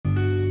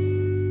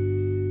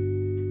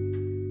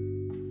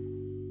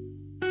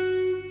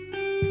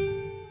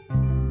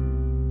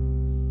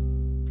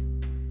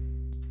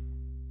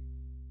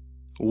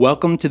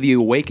Welcome to the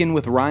Awaken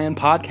with Ryan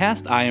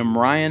podcast. I am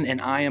Ryan, and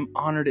I am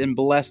honored and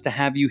blessed to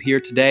have you here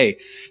today.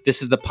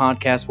 This is the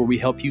podcast where we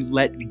help you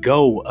let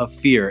go of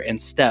fear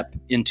and step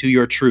into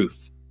your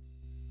truth.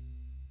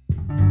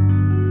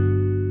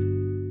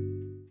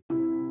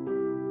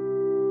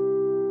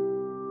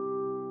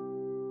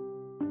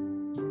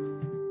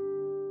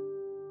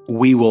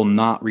 We will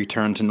not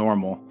return to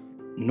normal.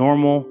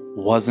 Normal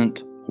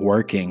wasn't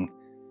working.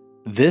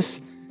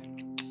 This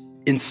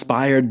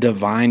inspired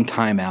divine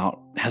timeout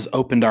has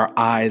opened our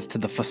eyes to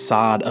the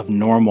facade of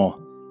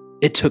normal.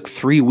 It took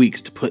 3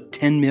 weeks to put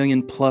 10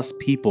 million plus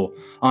people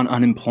on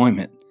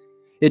unemployment.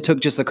 It took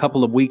just a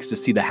couple of weeks to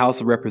see the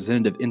House of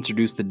Representatives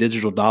introduce the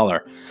digital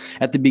dollar.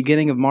 At the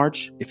beginning of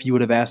March, if you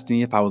would have asked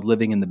me if I was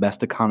living in the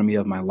best economy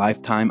of my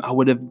lifetime, I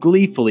would have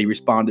gleefully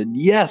responded,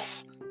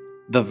 yes,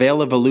 the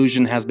veil of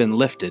illusion has been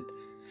lifted.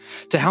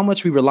 To how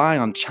much we rely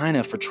on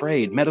China for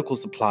trade, medical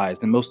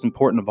supplies, and most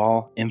important of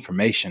all,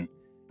 information.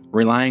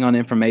 Relying on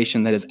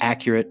information that is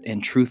accurate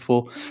and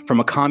truthful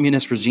from a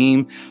communist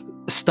regime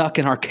stuck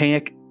in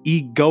archaic,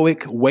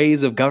 egoic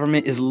ways of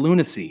government is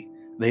lunacy.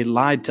 They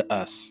lied to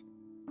us.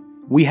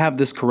 We have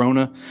this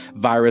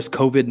coronavirus,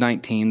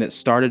 COVID-19, that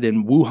started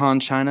in Wuhan,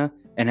 China,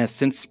 and has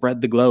since spread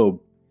the globe.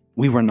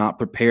 We were not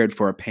prepared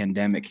for a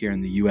pandemic here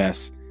in the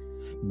U.S.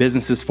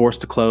 Businesses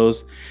forced to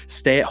close,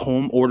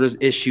 stay-at-home orders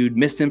issued,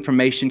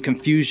 misinformation,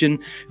 confusion,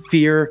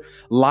 fear,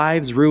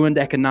 lives ruined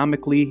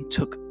economically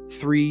took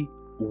 3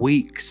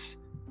 weeks.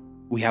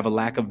 We have a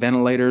lack of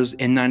ventilators,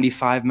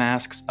 N95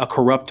 masks, a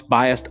corrupt,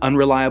 biased,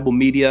 unreliable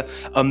media,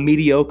 a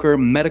mediocre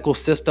medical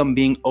system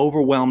being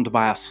overwhelmed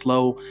by a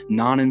slow,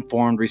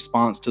 non-informed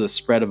response to the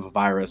spread of a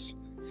virus.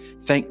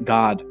 Thank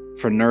God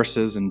for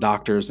nurses and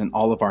doctors and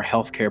all of our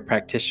healthcare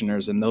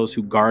practitioners and those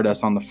who guard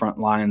us on the front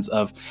lines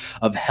of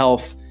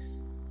health.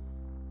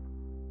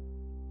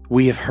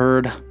 We have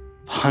heard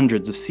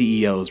hundreds of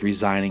CEOs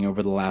resigning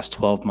over the last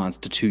 12 months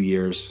to 2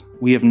 years.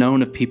 We have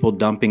known of people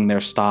dumping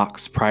their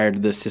stocks prior to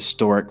this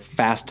historic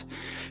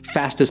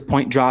fastest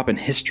point drop in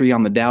history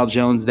on the Dow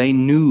Jones. They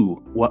knew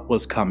what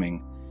was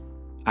coming.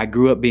 I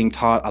grew up being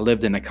taught I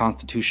lived in a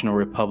constitutional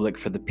republic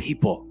for the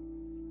people.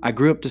 I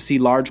grew up to see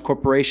large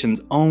corporations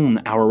own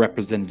our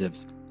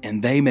representatives,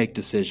 and they make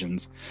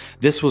decisions.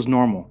 This was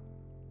normal.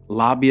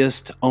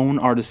 Lobbyists own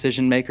our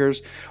decision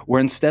makers,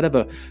 where instead of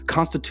a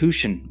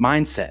constitution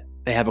mindset,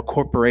 they have a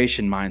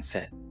corporation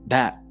mindset.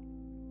 That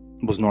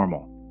was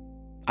normal.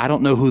 I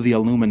don't know who the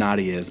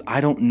Illuminati is.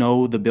 I don't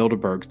know the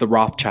Bilderbergs, the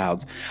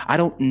Rothschilds. I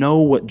don't know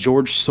what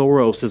George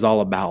Soros is all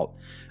about.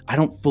 I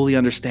don't fully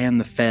understand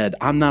the Fed.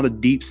 I'm not a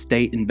deep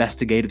state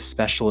investigative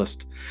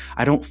specialist.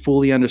 I don't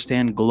fully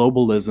understand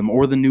globalism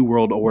or the New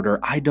World Order.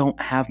 I don't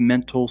have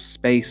mental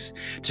space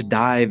to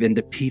dive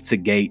into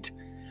Pizzagate.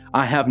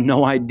 I have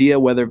no idea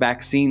whether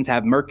vaccines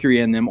have mercury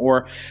in them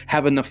or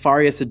have a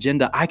nefarious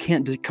agenda. I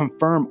can't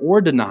confirm or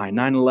deny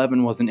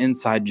 9/11 was an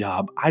inside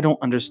job. I don't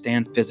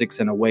understand physics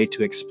in a way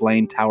to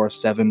explain Tower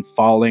 7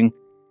 falling.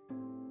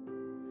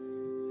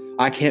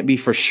 I can't be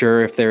for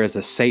sure if there is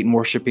a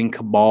Satan-worshiping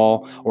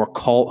cabal or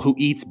cult who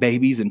eats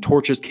babies and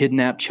tortures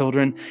kidnapped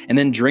children and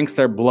then drinks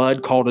their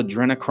blood called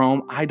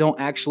adrenochrome. I don't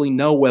actually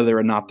know whether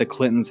or not the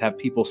Clintons have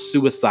people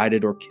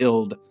suicided or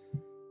killed.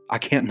 I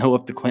can't know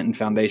if the Clinton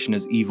Foundation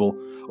is evil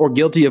or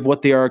guilty of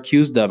what they are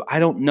accused of. I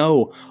don't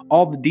know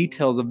all the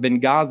details of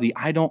Benghazi.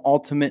 I don't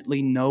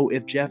ultimately know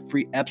if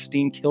Jeffrey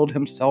Epstein killed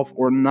himself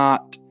or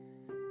not.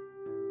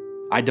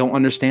 I don't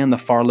understand the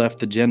far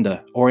left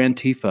agenda or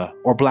Antifa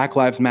or Black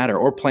Lives Matter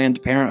or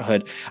Planned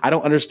Parenthood. I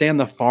don't understand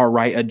the far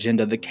right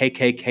agenda, the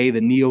KKK, the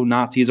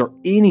neo-Nazis, or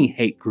any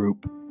hate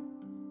group.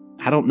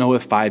 I don't know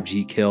if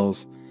 5G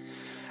kills.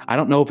 I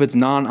don't know if it's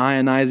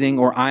non-ionizing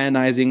or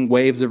ionizing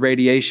waves of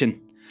radiation.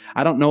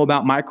 I don't know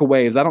about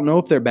microwaves. I don't know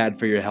if they're bad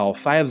for your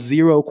health. I have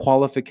zero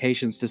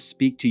qualifications to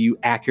speak to you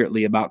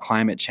accurately about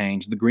climate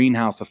change, the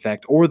greenhouse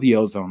effect, or the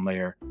ozone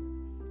layer.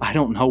 I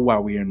don't know why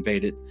we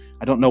invaded.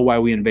 I don't know why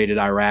we invaded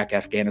Iraq,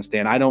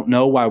 Afghanistan. I don't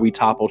know why we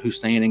toppled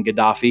Hussein and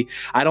Gaddafi.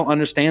 I don't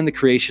understand the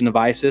creation of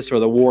ISIS or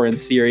the war in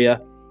Syria.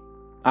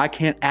 I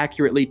can't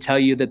accurately tell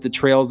you that the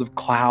trails of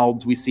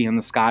clouds we see in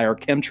the sky are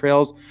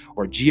chemtrails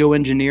or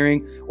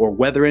geoengineering or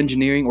weather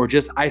engineering or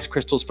just ice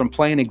crystals from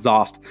plane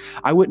exhaust.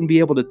 I wouldn't be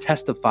able to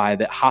testify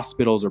that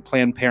hospitals or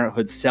Planned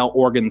Parenthood sell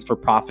organs for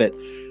profit.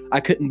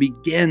 I couldn't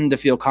begin to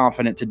feel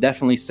confident to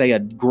definitely say a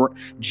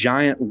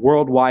giant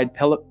worldwide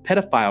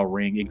pedophile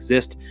ring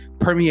exists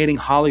permeating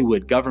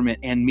Hollywood, government,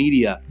 and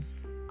media.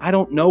 I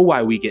don't know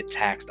why we get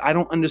taxed. I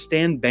don't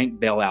understand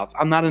bank bailouts.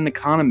 I'm not an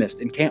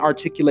economist and can't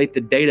articulate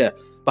the data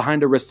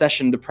behind a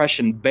recession,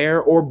 depression, bear,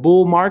 or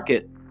bull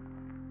market.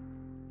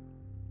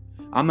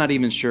 I'm not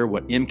even sure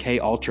what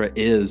MK Ultra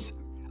is.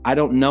 I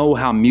don't know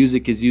how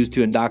music is used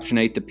to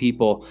indoctrinate the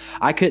people.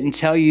 I couldn't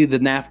tell you the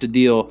NAFTA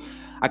deal.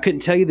 I couldn't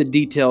tell you the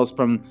details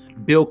from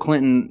Bill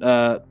Clinton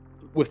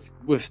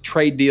with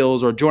trade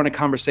deals or join a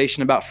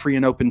conversation about free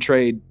and open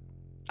trade.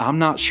 I'm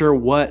not sure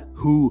what,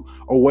 who,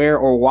 or where,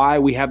 or why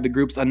we have the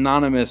groups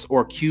Anonymous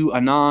or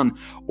QAnon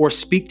or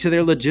speak to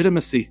their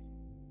legitimacy.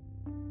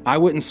 I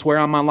wouldn't swear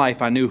on my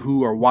life I knew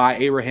who or why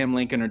Abraham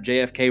Lincoln or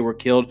JFK were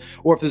killed,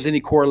 or if there's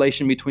any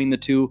correlation between the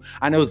two.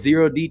 I know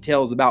zero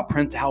details about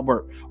Prince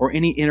Albert or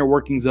any inner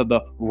workings of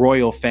the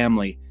royal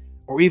family,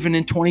 or even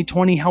in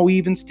 2020 how we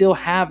even still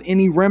have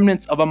any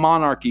remnants of a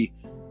monarchy.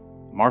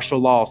 Martial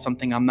law,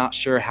 something I'm not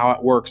sure how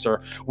it works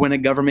or when a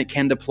government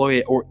can deploy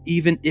it, or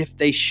even if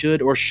they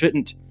should or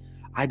shouldn't.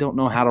 I don't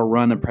know how to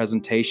run a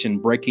presentation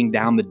breaking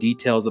down the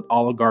details of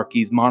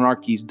oligarchies,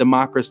 monarchies,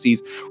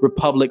 democracies,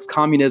 republics,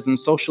 communism,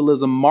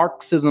 socialism,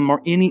 Marxism,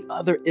 or any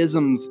other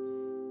isms.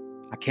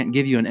 I can't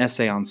give you an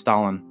essay on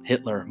Stalin,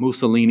 Hitler,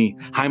 Mussolini,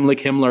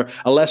 Heimlich Himmler,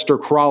 Aleister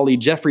Crowley,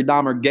 Jeffrey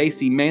Dahmer,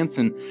 Gacy,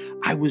 Manson.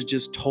 I was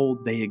just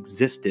told they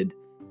existed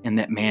and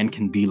that man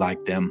can be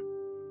like them.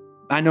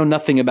 I know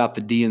nothing about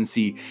the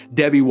DNC,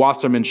 Debbie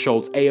Wasserman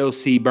Schultz,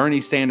 AOC,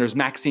 Bernie Sanders,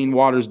 Maxine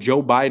Waters,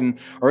 Joe Biden,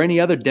 or any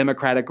other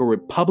Democratic or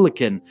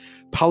Republican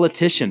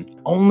politician.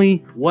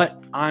 Only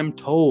what I'm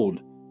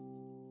told.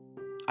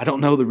 I don't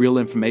know the real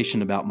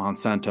information about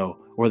Monsanto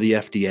or the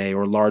FDA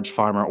or large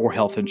pharma or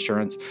health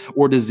insurance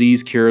or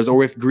disease cures,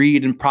 or if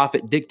greed and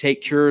profit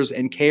dictate cures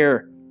and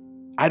care.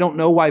 I don't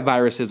know why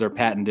viruses are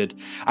patented.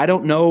 I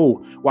don't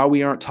know why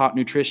we aren't taught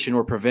nutrition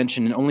or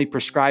prevention and only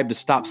prescribed to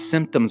stop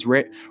symptoms.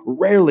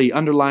 Rarely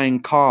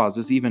underlying cause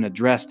is even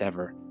addressed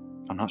ever.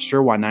 I'm not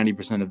sure why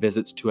 90% of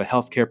visits to a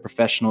healthcare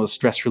professional is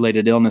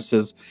stress-related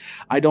illnesses.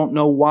 I don't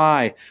know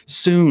why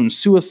soon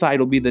suicide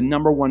will be the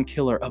number one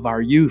killer of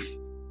our youth.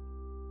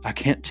 I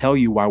can't tell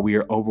you why we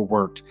are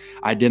overworked,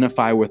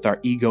 identify with our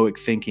egoic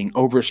thinking,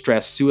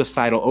 overstressed,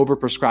 suicidal,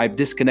 overprescribed,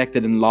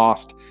 disconnected, and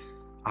lost.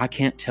 I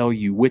can't tell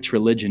you which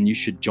religion you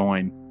should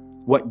join,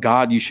 what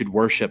God you should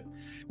worship,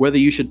 whether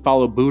you should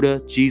follow Buddha,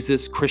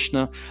 Jesus,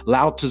 Krishna,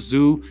 Lao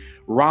Tzu,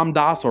 Ram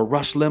Dass, or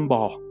Rush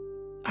Limbaugh.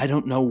 I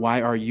don't know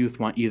why our youth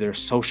want either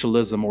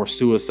socialism or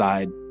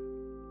suicide.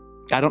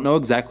 I don't know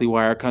exactly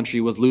why our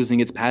country was losing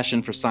its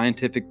passion for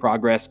scientific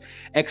progress,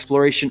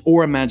 exploration,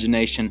 or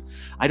imagination.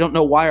 I don't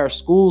know why our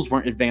schools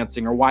weren't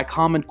advancing or why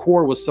Common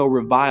Core was so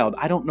reviled.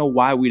 I don't know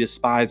why we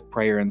despise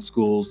prayer in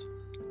schools.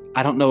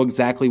 I don't know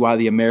exactly why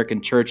the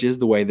American church is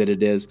the way that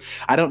it is.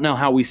 I don't know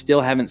how we still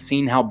haven't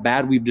seen how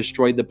bad we've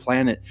destroyed the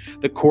planet,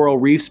 the coral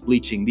reefs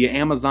bleaching, the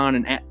Amazon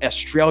and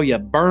Australia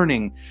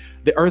burning,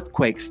 the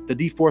earthquakes, the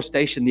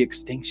deforestation, the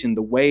extinction,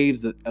 the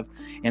waves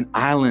and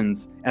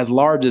islands as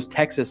large as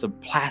Texas of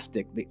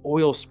plastic, the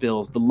oil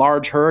spills, the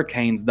large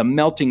hurricanes, the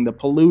melting, the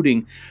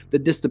polluting, the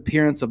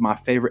disappearance of my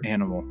favorite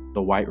animal,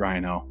 the white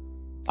rhino.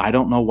 I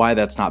don't know why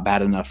that's not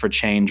bad enough for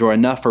change or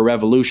enough for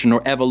revolution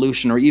or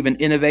evolution or even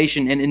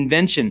innovation and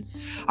invention.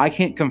 I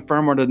can't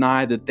confirm or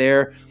deny that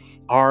there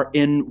are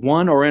in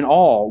one or in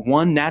all,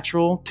 one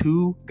natural,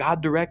 two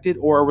God-directed,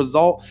 or a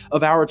result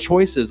of our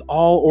choices,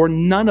 all or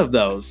none of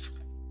those.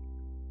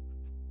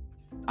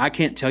 I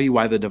can't tell you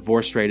why the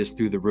divorce rate is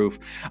through the roof.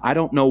 I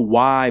don't know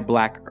why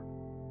Black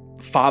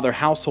father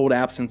household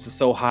absence is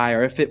so high,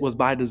 or if it was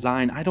by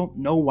design. I don't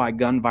know why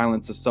gun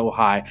violence is so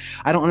high.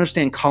 I don't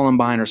understand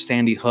Columbine or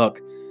Sandy Hook.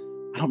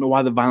 I don't know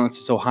why the violence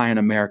is so high in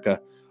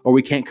America, or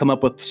we can't come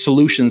up with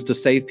solutions to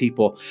save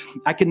people.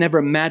 I could never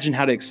imagine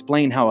how to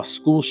explain how a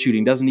school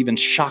shooting doesn't even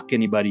shock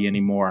anybody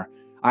anymore.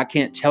 I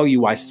can't tell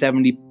you why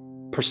 70%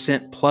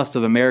 plus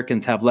of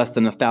Americans have less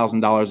than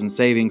 $1,000 in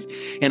savings,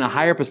 and a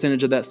higher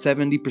percentage of that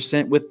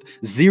 70% with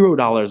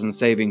 $0 in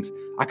savings.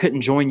 I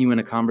couldn't join you in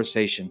a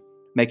conversation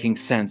making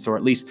sense, or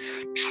at least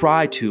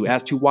try to,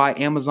 as to why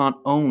Amazon,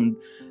 owned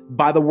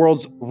by the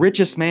world's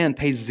richest man,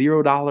 pays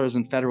 $0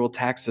 in federal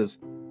taxes.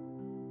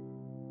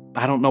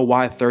 I don't know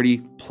why 30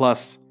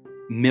 plus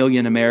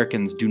million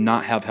Americans do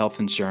not have health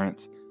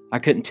insurance. I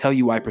couldn't tell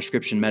you why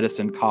prescription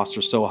medicine costs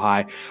are so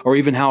high, or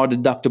even how a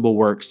deductible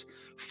works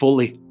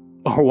fully,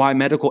 or why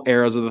medical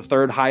errors are the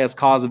third highest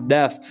cause of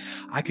death.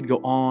 I could go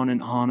on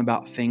and on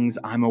about things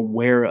I'm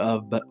aware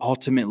of, but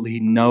ultimately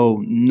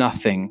know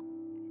nothing.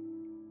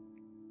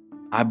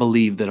 I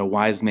believe that a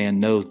wise man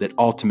knows that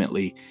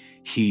ultimately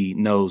he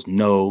knows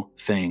no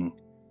thing.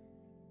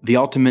 The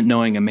ultimate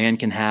knowing a man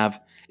can have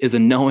is a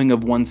knowing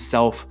of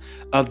oneself,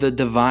 of the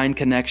divine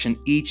connection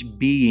each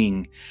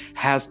being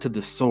has to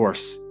the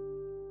source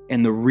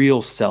and the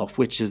real self,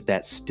 which is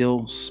that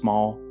still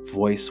small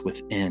voice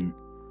within,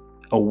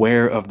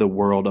 aware of the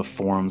world of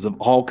forms of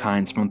all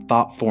kinds, from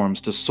thought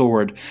forms to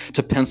sword,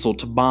 to pencil,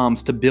 to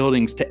bombs, to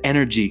buildings, to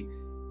energy.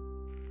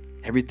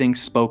 Everything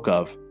spoke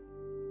of,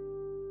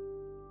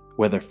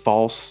 whether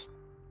false,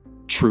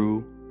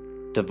 true,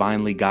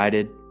 divinely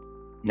guided,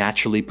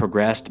 naturally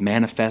progressed,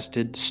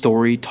 manifested,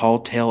 story, tall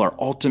tale, or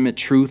ultimate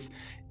truth,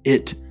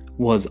 it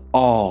was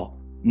all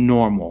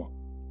normal.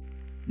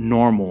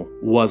 Normal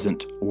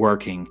wasn't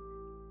working.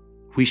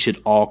 We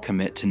should all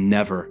commit to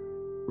never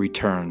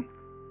return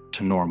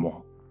to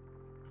normal.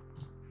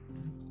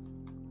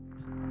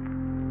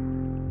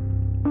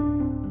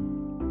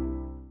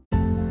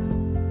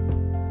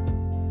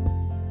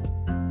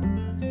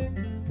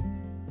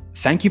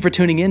 Thank you for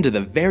tuning in to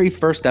the very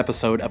first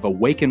episode of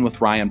Awaken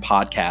with Ryan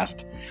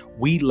podcast.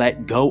 We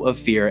let go of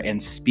fear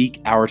and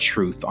speak our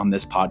truth on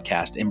this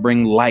podcast and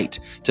bring light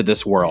to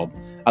this world.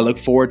 I look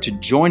forward to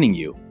joining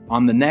you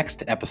on the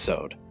next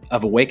episode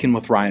of Awaken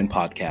with Ryan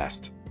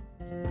podcast.